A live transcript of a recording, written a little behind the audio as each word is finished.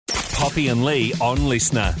Poppy and Lee on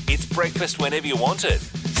Listener. It's breakfast whenever you want it.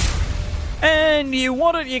 And you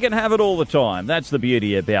want it, you can have it all the time. That's the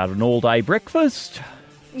beauty about an all-day breakfast.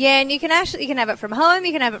 Yeah, and you can have it from home,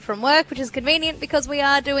 you can have it from work, which is convenient because we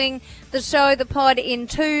are doing the show, the pod, in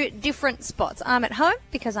two different spots. I'm at home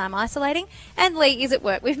because I'm isolating, and Lee is at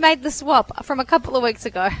work. We've made the swap from a couple of weeks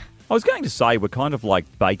ago. I was going to say we're kind of like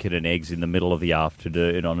bacon and eggs in the middle of the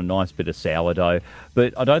afternoon on a nice bit of sourdough,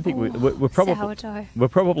 but I don't think we're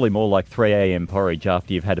probably more like 3 a.m. porridge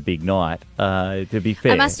after you've had a big night, to be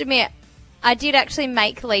fair. I must admit, I did actually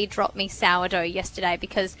make Lee drop me sourdough yesterday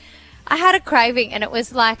because I had a craving, and it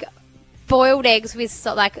was like boiled eggs with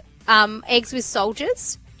eggs with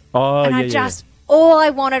soldiers. Oh, and yeah, all I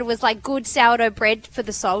wanted was like good sourdough bread for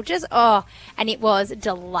the soldiers. Oh, and it was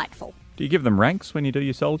delightful. Do you give them ranks when you do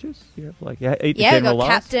your soldiers? You have eat the yeah, general got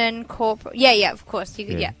last? captain, corporal. Yeah, of course.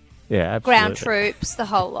 Yeah, absolutely. Ground troops, the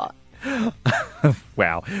whole lot.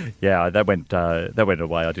 Wow. Yeah, that went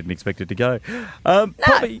away. I didn't expect it to go. No.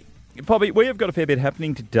 Poppy, we have got a fair bit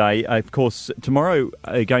happening today. Of course, tomorrow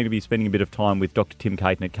we're going to be spending a bit of time with Dr. Tim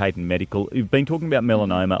Caton at Caton Medical. We've been talking about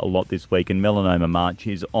melanoma a lot this week, and Melanoma March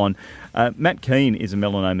is on. Matt Keane is a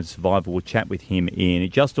melanoma survivor. We'll chat with him in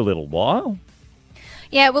just a little while.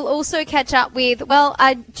 Yeah, we'll also catch up with,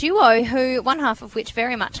 a duo who, one half of which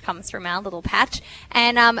very much comes from our little patch,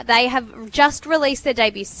 and they have just released their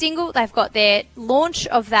debut single. They've got their launch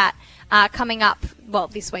of that coming up,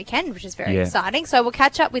 this weekend, which is very exciting. So we'll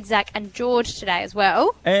catch up with Zach and George today as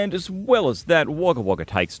well. And as well as that, Wagga Wagga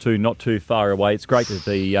Takes Two, not too far away. It's great to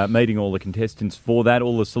be meeting all the contestants for that,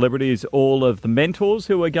 all the celebrities, all of the mentors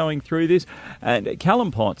who are going through this. And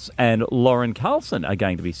Callum Potts and Lauren Carlson are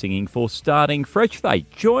going to be singing for Starting Fresh. They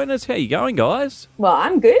join us. How you going, guys? Well,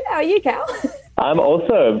 I'm good. How are you, Cal? I'm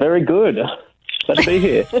also very good. Glad to be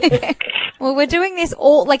here. Well, we're doing this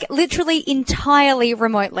all, literally entirely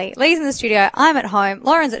remotely. Lee's in the studio, I'm at home,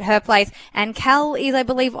 Lauren's at her place, and Cal is, I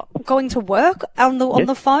believe, going to work on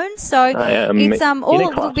the phone. So I am it's all in a a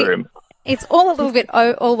little classroom. bit. It's all a little bit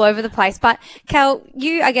all over the place. But Cal,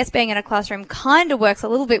 you, I guess, being in a classroom kind of works a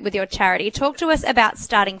little bit with your charity. Talk to us about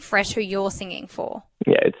Starting Fresh, who you're singing for.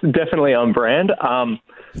 Yeah, it's definitely on brand.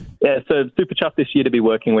 So super chuffed this year to be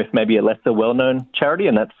working with maybe a lesser well-known charity,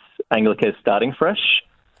 and that's Anglica's Starting Fresh,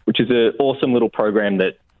 which is an awesome little program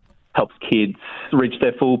that helps kids reach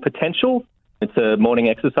their full potential. It's a morning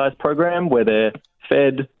exercise program where they're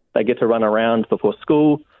fed, they get to run around before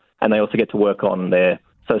school, and they also get to work on their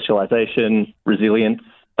socialisation, resilience,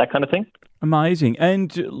 that kind of thing. Amazing.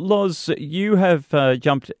 And Loz, you have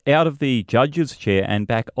jumped out of the judge's chair and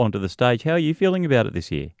back onto the stage. How are you feeling about it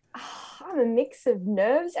this year? I'm a mix of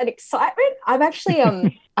nerves and excitement. I've actually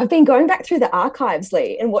I've been going back through the archives,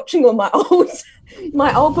 Lee, and watching all my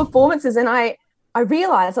old performances, and I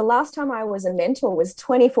realised the last time I was a mentor was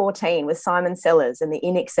 2014 with Simon Sellers and the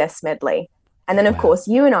In Excess medley. And then, of course,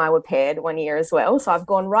 you and I were paired one year as well. So I've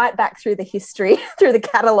gone right back through the history, through the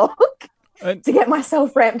catalogue to get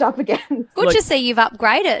myself ramped up again. Good to see you've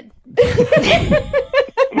upgraded.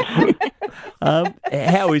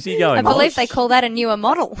 How is he going? I believe they call that a newer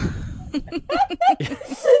model.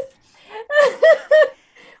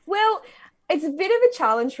 Well, it's a bit of a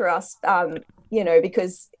challenge for us,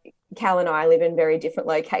 because Cal and I live in very different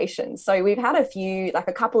locations. So we've had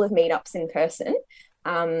a couple of meetups in person.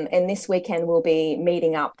 And this weekend we'll be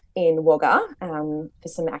meeting up in Wagga for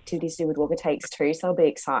some activities to do with Wagga Takes Two. So it'll be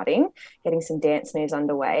exciting, getting some dance moves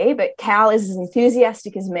underway. But Cal is as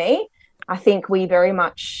enthusiastic as me. I think we very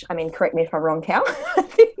much, correct me if I'm wrong, Cal,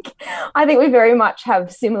 I think we very much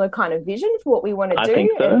have similar kind of vision for what we want to do.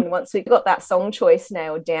 Think so. And once we got that song choice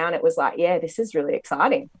nailed down, it was like, yeah, this is really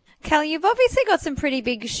exciting. Cal, you've obviously got some pretty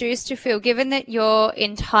big shoes to fill, given that your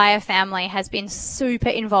entire family has been super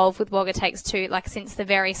involved with Wagga Takes Two, since the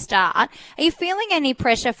very start. Are you feeling any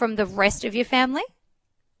pressure from the rest of your family?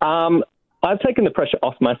 I've taken the pressure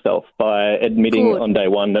off myself by admitting on day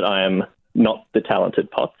one that I am not the talented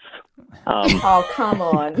Potts. Oh, come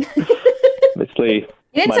on. Obviously,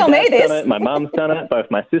 you didn't tell me this. Done it, my mum's done it.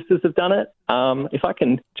 Both my sisters have done it. If I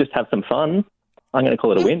can just have some fun, I'm going to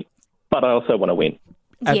call it a win. But I also want to win.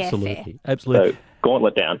 Absolutely. Absolutely. So,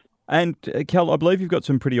 gauntlet down. And, Cal, I believe you've got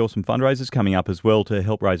some pretty awesome fundraisers coming up as well to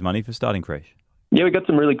help raise money for Starting Fresh. Yeah, we've got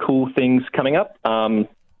some really cool things coming up. So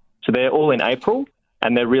they're all in April,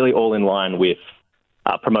 and they're really all in line with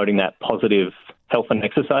promoting that positive health and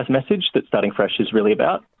exercise message that Starting Fresh is really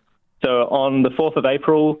about. So on the 4th of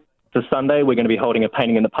April, for Sunday, we're going to be holding a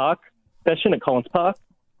Painting in the Park session at Collins Park,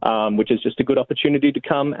 which is just a good opportunity to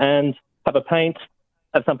come and have a paint,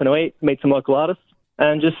 have something to eat, meet some local artists,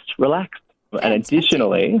 and just relax. Fantastic. And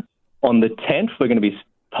additionally, on the 10th, we're going to be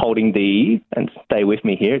holding and stay with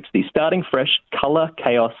me here, it's the Starting Fresh Colour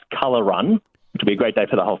Chaos Colour Run, which will be a great day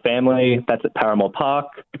for the whole family. That's at Paramore Park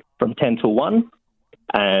from 10 till 1.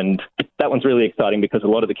 And that one's really exciting because a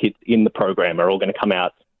lot of the kids in the program are all going to come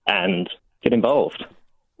out and get involved.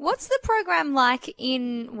 What's the program like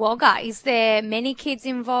in Wagga? Is there many kids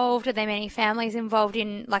involved? Are there many families involved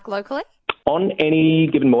in, like, locally? On any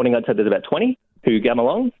given morning, I'd say there's about 20 who come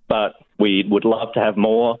along, but we would love to have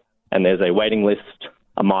more, and there's a waiting list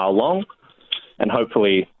a mile long, and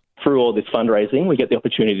hopefully through all this fundraising, we get the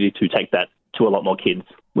opportunity to take that to a lot more kids,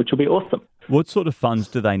 which will be awesome. What sort of funds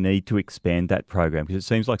do they need to expand that program? Because it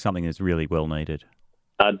seems like something that's really well needed.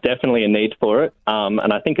 Definitely a need for it.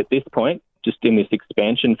 And I think at this point, just in this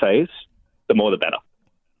expansion phase, the more the better.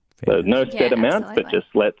 So no set amount, but just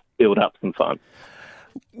let's build up some fun.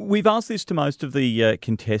 We've asked this to most of the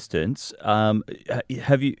contestants. How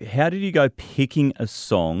did you go picking a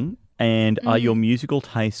song, and are your musical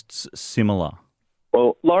tastes similar?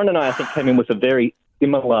 Well, Lauren and I think, came in with a very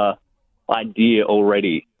similar idea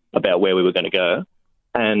already about where we were going to go.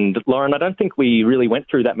 And Lauren, I don't think we really went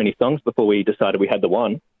through that many songs before we decided we had the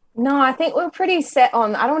one. No, I think we're pretty set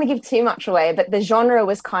on, I don't want to give too much away, but the genre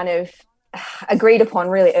was kind of agreed upon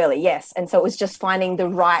really early, yes. And so it was just finding the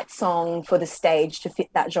right song for the stage to fit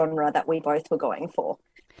that genre that we both were going for.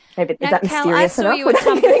 Maybe, is that Cal, mysterious I saw enough? you at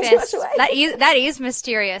Tumberfest. That is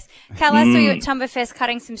mysterious. Cal, I saw you at Tumberfest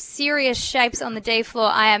cutting some serious shapes on the D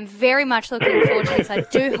floor. I am very much looking forward to this. I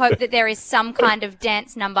do hope that there is some kind of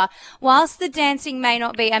dance number. Whilst the dancing may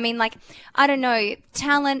not be, I mean, like, I don't know,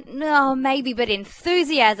 talent, no, maybe, but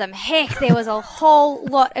enthusiasm. Heck, there was a whole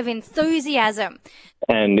lot of enthusiasm.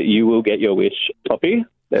 And you will get your wish, Poppy.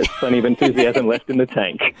 There's plenty of enthusiasm left in the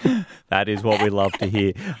tank. That is what we love to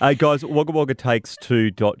hear. Guys,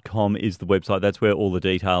 WaggaWaggaTakes2.com is the website. That's where all the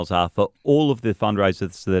details are for all of the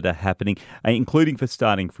fundraisers that are happening, including for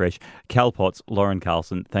Starting Fresh. Cal Potts, Lauren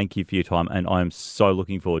Carlson, thank you for your time, and I am so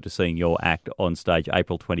looking forward to seeing your act on stage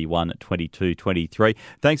April 21, 22, 23.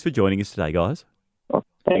 Thanks for joining us today, guys.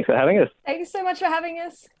 Thanks for having us. Thanks so much for having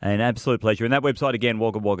us. An absolute pleasure. And that website again,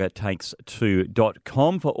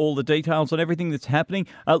 WaggaWaggaTakes2.com for all the details on everything that's happening.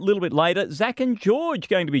 A little bit later, Zach and George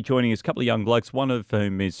going to be joining us, a couple of young blokes, one of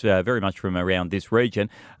whom is very much from around this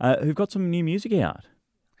region, who've got some new music out.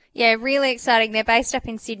 Yeah, really exciting. They're based up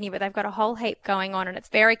in Sydney, but they've got a whole heap going on, and it's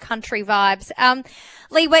very country vibes.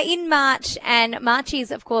 Lee, we're in March, and March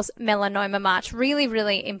is, of course, Melanoma March. Really,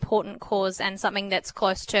 really important cause, and something that's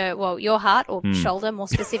close to, well, your heart or shoulder, more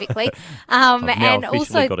specifically. I've now and officially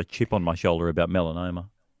also got a chip on my shoulder about melanoma.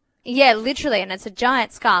 Yeah, literally, and it's a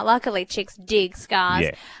giant scar. Luckily, chicks dig scars.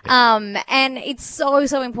 Yeah. And it's so,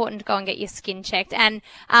 so important to go and get your skin checked. And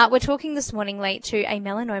we're talking this morning, Lee, to a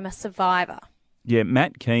melanoma survivor. Yeah,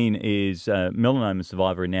 Matt Keane is a melanoma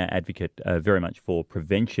survivor and now advocate very much for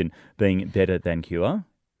prevention being better than cure.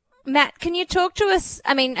 Matt, can you talk to us,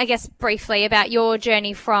 I mean, I guess briefly about your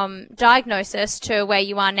journey from diagnosis to where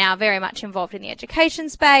you are now, very much involved in the education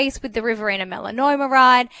space with the Riverina Melanoma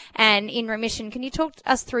Ride and in remission. Can you talk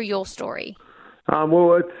us through your story?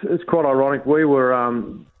 Well, it's quite ironic. We were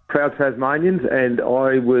proud Tasmanians, and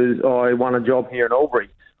I won a job here in Albury.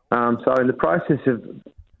 So in the process of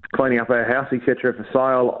cleaning up our house, etc., for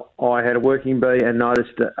sale, I had a working bee and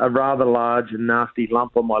noticed a rather large and nasty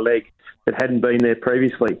lump on my leg that hadn't been there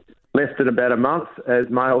previously. Left it about a month, as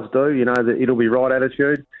males do, you know, the it'll be right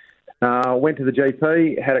attitude. Went to the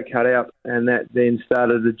GP, had it cut out, and that then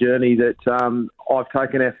started a journey that I've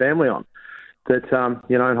taken our family on. That,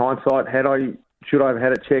 you know, in hindsight, should I have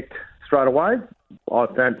had it checked straight away? I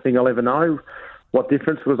don't think I'll ever know what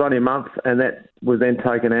difference. It was only a month, and that was then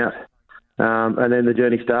taken out. And then the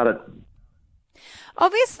journey started.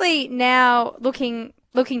 Obviously, now looking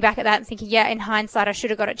back at that and thinking, yeah, in hindsight, I should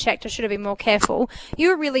have got it checked. I should have been more careful.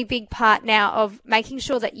 You're a really big part now of making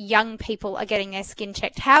sure that young people are getting their skin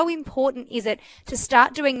checked. How important is it to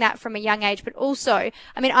start doing that from a young age? But also,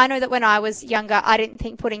 I mean, I know that when I was younger, I didn't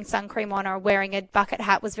think putting sun cream on or wearing a bucket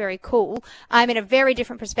hat was very cool. I'm in a very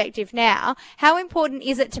different perspective now. How important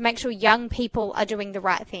is it to make sure young people are doing the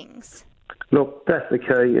right things? Look, that's the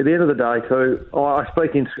key. At the end of the day, too, I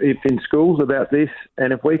speak in schools about this,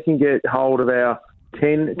 and if we can get hold of our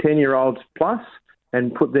 10-year-olds plus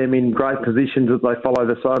and put them in great positions that they follow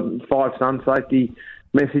the 5 sun safety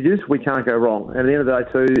messages, we can't go wrong. And at the end of the day,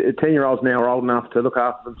 too, 10-year-olds now are old enough to look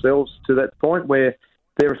after themselves to that point where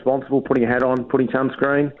they're responsible, putting a hat on, putting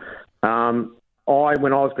sunscreen. When I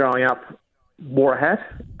was growing up, wore a hat,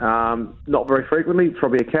 not very frequently,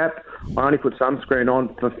 probably a cap. I only put sunscreen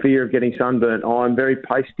on for fear of getting sunburnt. I'm very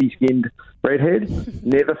pasty-skinned redhead,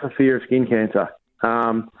 never for fear of skin cancer.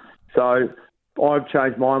 So I've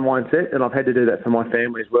changed my mindset, and I've had to do that for my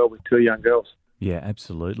family as well with 2 young girls. Yeah,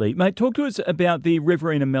 absolutely. Mate, talk to us about the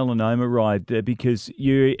Riverina Melanoma Ride because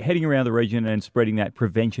you're heading around the region and spreading that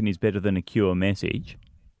prevention is better than a cure message.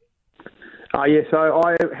 Yeah, so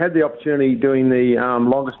I had the opportunity doing the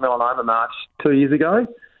longest melanoma march 2 years ago.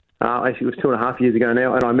 Actually, it was 2.5 years ago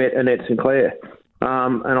now, and I met Annette Sinclair.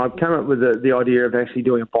 And I've come up with the idea of actually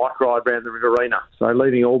doing a bike ride around the Riverina. So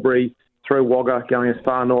leaving Albury, through Wagga, going as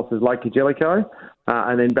far north as Lake Jellicoe,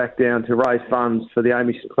 and then back down to raise funds for the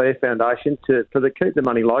Amy Sinclair Foundation to keep the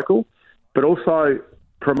money local, but also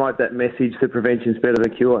promote that message that prevention's better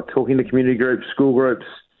than cure, talking to community groups, school groups,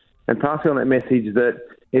 and passing on that message that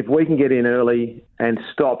if we can get in early and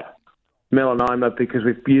stop melanoma because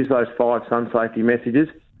we've used those 5 sun safety messages,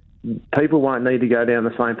 people won't need to go down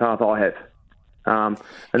the same path I have. And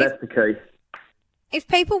that's the key. If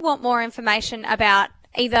people want more information about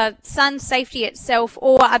either sun safety itself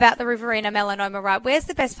or about the Riverina Melanoma Ride, where's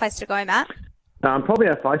the best place to go, Matt? Probably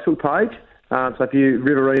our Facebook page. So if you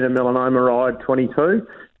Riverina Melanoma Ride 22,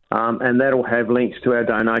 and that'll have links to our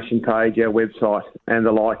donation page, our website, and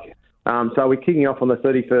the like. So we're kicking off on the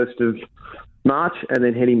 31st of March and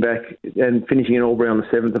then heading back and finishing in Albury on the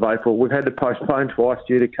 7th of April. We've had to postpone twice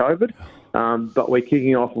due to COVID, but we're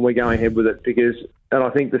kicking off and we're going ahead with it because, and I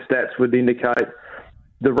think the stats would indicate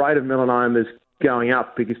the rate of melanoma is going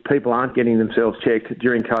up because people aren't getting themselves checked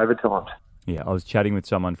during COVID times. Yeah, I was chatting with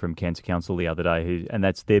someone from Cancer Council the other day, and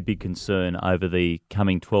that's their big concern over the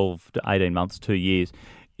coming 12 to 18 months, 2 years,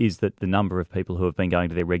 is that the number of people who have been going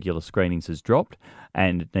to their regular screenings has dropped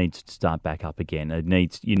and it needs to start back up again.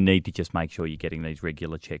 You need to just make sure you're getting these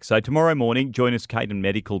regular checks. So tomorrow morning, join us, Caden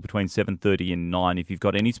Medical, between 7:30 and 9. If you've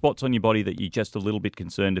got any spots on your body that you're just a little bit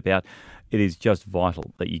concerned about, it is just vital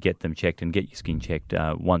that you get them checked and get your skin checked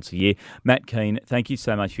once a year. Matt Keane, thank you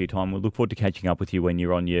so much for your time. We'll look forward to catching up with you when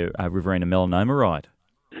you're on your Riverina Melanoma Ride.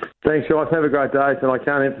 Thanks, guys. Have a great day. And I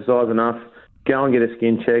can't emphasise enough, go and get a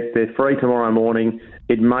skin check. They're free tomorrow morning.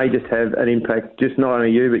 It may just have an impact, just not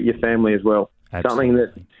only you, but your family as well.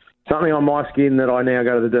 Absolutely. Something on my skin that I now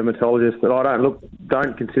go to the dermatologist that I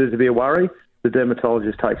don't consider to be a worry. The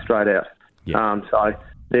dermatologist takes straight out. Yeah. So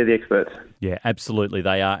they're the experts. Yeah, absolutely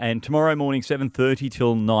they are. And tomorrow morning, 7:30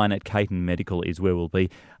 till 9 at Caden Medical is where we'll be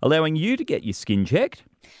allowing you to get your skin checked.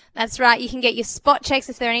 That's right. You can get your spot checks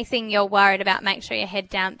if there's anything you're worried about. Make sure you head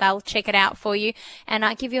down. They'll check it out for you and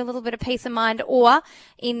give you a little bit of peace of mind. Or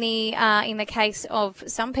in the case of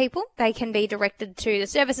some people, they can be directed to the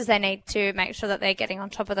services they need to make sure that they're getting on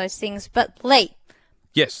top of those things. But Lee.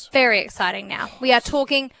 Yes. Very exciting now. We are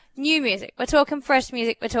talking new music. We're talking fresh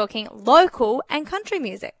music. We're talking local and country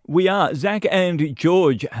music. We are. Zach and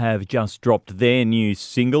George have just dropped their new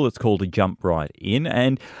single. It's called Jump Right In,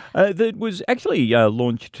 and that was actually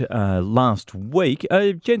launched last week.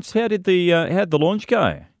 Gents, how'd the launch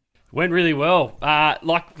go? Went really well.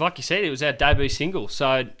 Like you said, it was our debut single.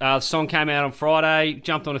 So the song came out on Friday,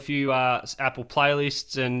 jumped on a few Apple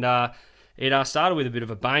playlists, and it started with a bit of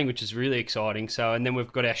a bang, which is really exciting. So, and then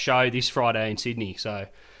we've got our show this Friday in Sydney. So,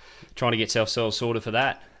 trying to get ourselves sorted for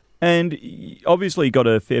that. And obviously got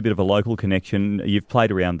a fair bit of a local connection. You've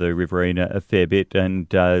played around the Riverina a fair bit. And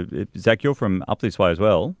Zach, you're from up this way as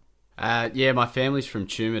well. Yeah, my family's from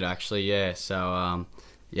Tumut, actually, yeah. So,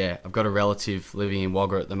 I've got a relative living in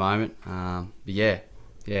Wagga at the moment.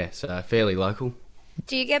 But so fairly local.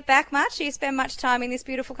 Do you get back much? Do you spend much time in this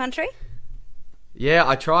beautiful country? Yeah,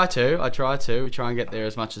 I try to. We try and get there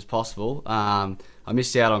as much as possible. I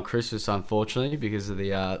missed out on Christmas, unfortunately, because of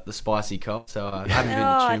the spicy cold. So I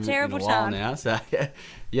haven't been to Tumut in a while now. So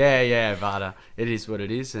but it is what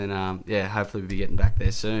it is, and hopefully we'll be getting back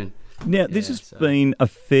there soon. Now, this has been a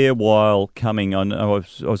fair while coming. I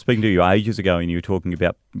was speaking to you ages ago, and you were talking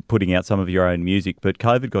about putting out some of your own music, but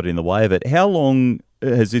COVID got in the way of it. How long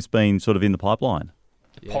has this been sort of in the pipeline?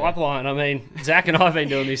 Pipeline. I mean, Zach and I have been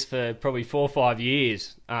doing this for probably 4 or 5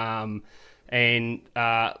 years. We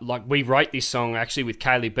wrote this song actually with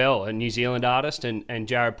Kaylee Bell, a New Zealand artist, and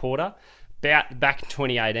Jared Porter, back in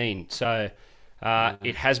 2018. So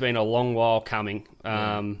it has been a long while coming.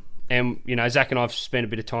 And, Zach and I have spent a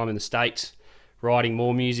bit of time in the States writing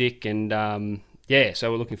more music. And,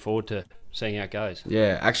 so we're looking forward to seeing how it goes.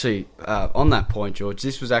 Yeah, actually, on that point, George,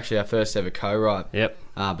 this was actually our first ever co-write. Yep.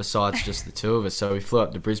 Besides just the two of us. So we flew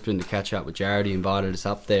up to Brisbane to catch up with Jared. He invited us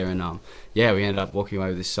up there, and we ended up walking away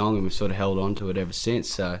with this song, and we've sort of held on to it ever since.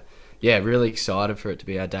 So, really excited for it to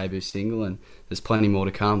be our debut single, and there's plenty more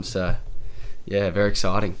to come. So, very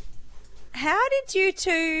exciting. how did you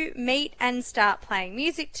two meet and start playing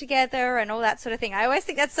music together and all that sort of thing? I always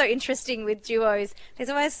think that's so interesting with duos. There's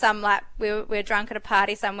always some, like, we're drunk at a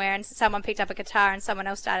party somewhere and someone picked up a guitar and someone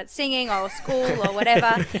else started singing, or school or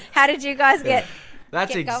whatever. How did you guys get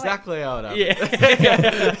That's exactly how it happened.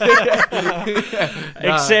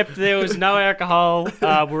 Yeah. Except there was no alcohol.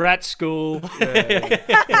 We're at school.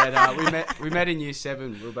 We met in year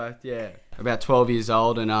 7. We were both about 12 years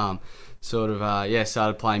old, and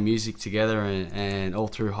started playing music together and all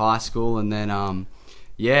through high school, and then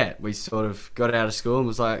we sort of got out of school and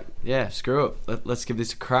was like, screw it, let's give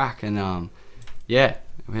this a crack, and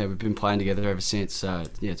we've been playing together ever since. So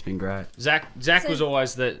it's been great. Zach was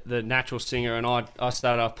always the natural singer, and I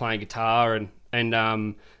started off playing guitar, and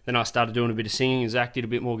then I started doing a bit of singing, and Zach did a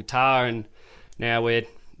bit more guitar, and now we're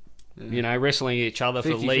wrestling each other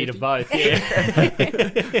 50-50. For the lead of both. Yeah.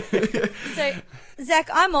 So, Zach,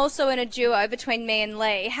 I'm also in a duo between me and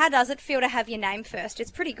Lee. How does it feel to have your name first?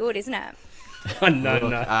 It's pretty good, isn't it?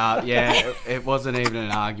 No. It wasn't even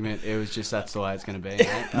an argument. It was just that's the way it's going to be.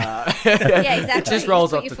 Yeah, exactly. It just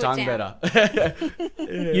rolls off the tongue better.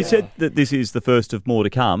 You said that this is the first of more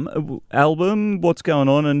to come. Album, what's going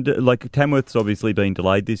on? And Tamworth's obviously been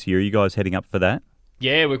delayed this year. Are you guys heading up for that?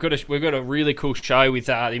 Yeah, we've got a really cool show with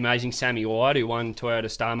the amazing Sammy White, who won Toyota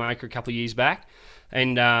Star Maker a couple of years back,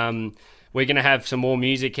 and we're going to have some more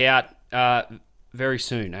music out very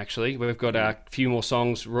soon. Actually, we've got a few more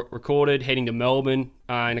songs recorded. Heading to Melbourne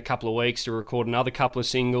in a couple of weeks to record another couple of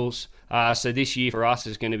singles. So this year for us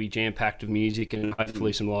is going to be jam-packed with music and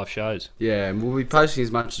hopefully some live shows. Yeah, and we'll be posting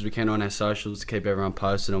as much as we can on our socials to keep everyone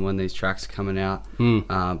posted on when these tracks are coming out.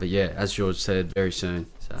 But yeah, as George said, very soon.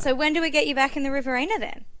 So when do we get you back in the Riverina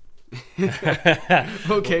then?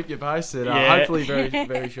 We'll keep you posted. Hopefully very,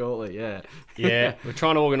 very shortly. Yeah. Yeah, we're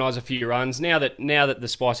trying to organise a few runs now that the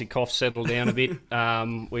spicy cough's settled down a bit.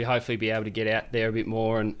 We hopefully be able to get out there a bit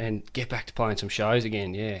more and get back to playing some shows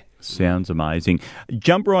again. Yeah. Sounds amazing.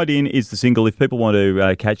 Jump Right In is the single. If people want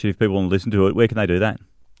to catch it, if people want to listen to it, where can they do that?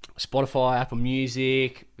 Spotify, Apple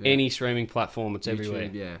Music, any streaming platform, it's YouTube, everywhere.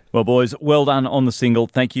 Yeah. Well, boys, well done on the single.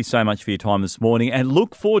 Thank you so much for your time this morning, and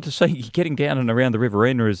look forward to seeing you getting down and around the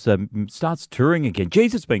Riverina as starts touring again.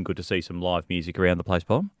 Jeez, it's been good to see some live music around the place,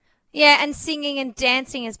 Bob. Yeah, and singing and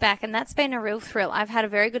dancing is back, and that's been a real thrill. I've had a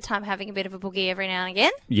very good time having a bit of a boogie every now and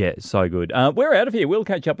again. Yeah, so good. We're out of here. We'll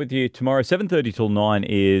catch up with you tomorrow. 7:30 till 9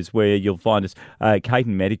 is where you'll find us,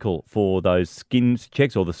 Caton Medical, for those skin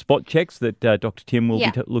checks or the spot checks that Dr. Tim will be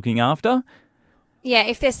looking after. Yeah,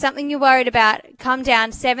 if there's something you're worried about, come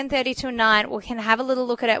down 7:30 to 9. We can have a little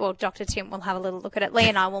look at it. Well, Dr. Tim will have a little look at it. Lee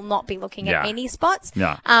and I will not be looking at any spots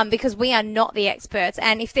because we are not the experts.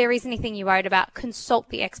 And if there is anything you're worried about, consult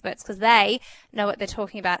the experts because they know what they're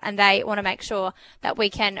talking about and they want to make sure that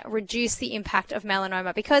we can reduce the impact of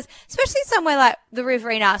melanoma because especially somewhere like the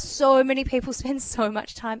Riverina, so many people spend so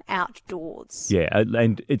much time outdoors. Yeah,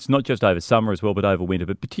 and it's not just over summer as well, but over winter,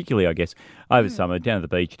 but particularly, I guess, over summer, down at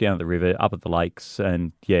the beach, down at the river, up at the lakes.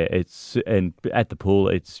 And and at the pool,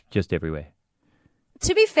 it's just everywhere.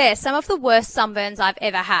 To be fair, some of the worst sunburns I've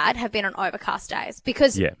ever had have been on overcast days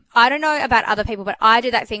because I don't know about other people, but I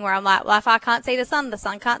do that thing where I'm like, well, if I can't see the sun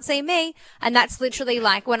can't see me. And that's literally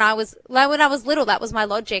like when I was little, that was my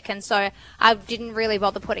logic. And so I didn't really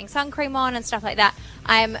bother putting sun cream on and stuff like that.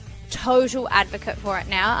 I'm total advocate for it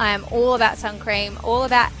now. I am all about sun cream, all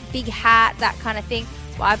about big hat, that kind of thing.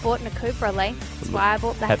 That's why I bought a Cooper, Lee. That's why I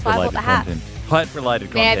bought the hat.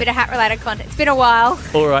 Hat-related content. Yeah, a bit of hat-related content. It's been a while.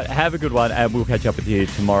 All right, have a good one, and we'll catch up with you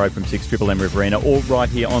tomorrow from 6 Triple M Riverina, or right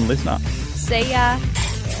here on Listener. See ya.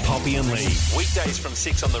 Poppy and Lee, weekdays from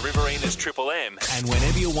 6 on the Riverina's Triple M, and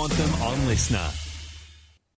whenever you want them on Listener.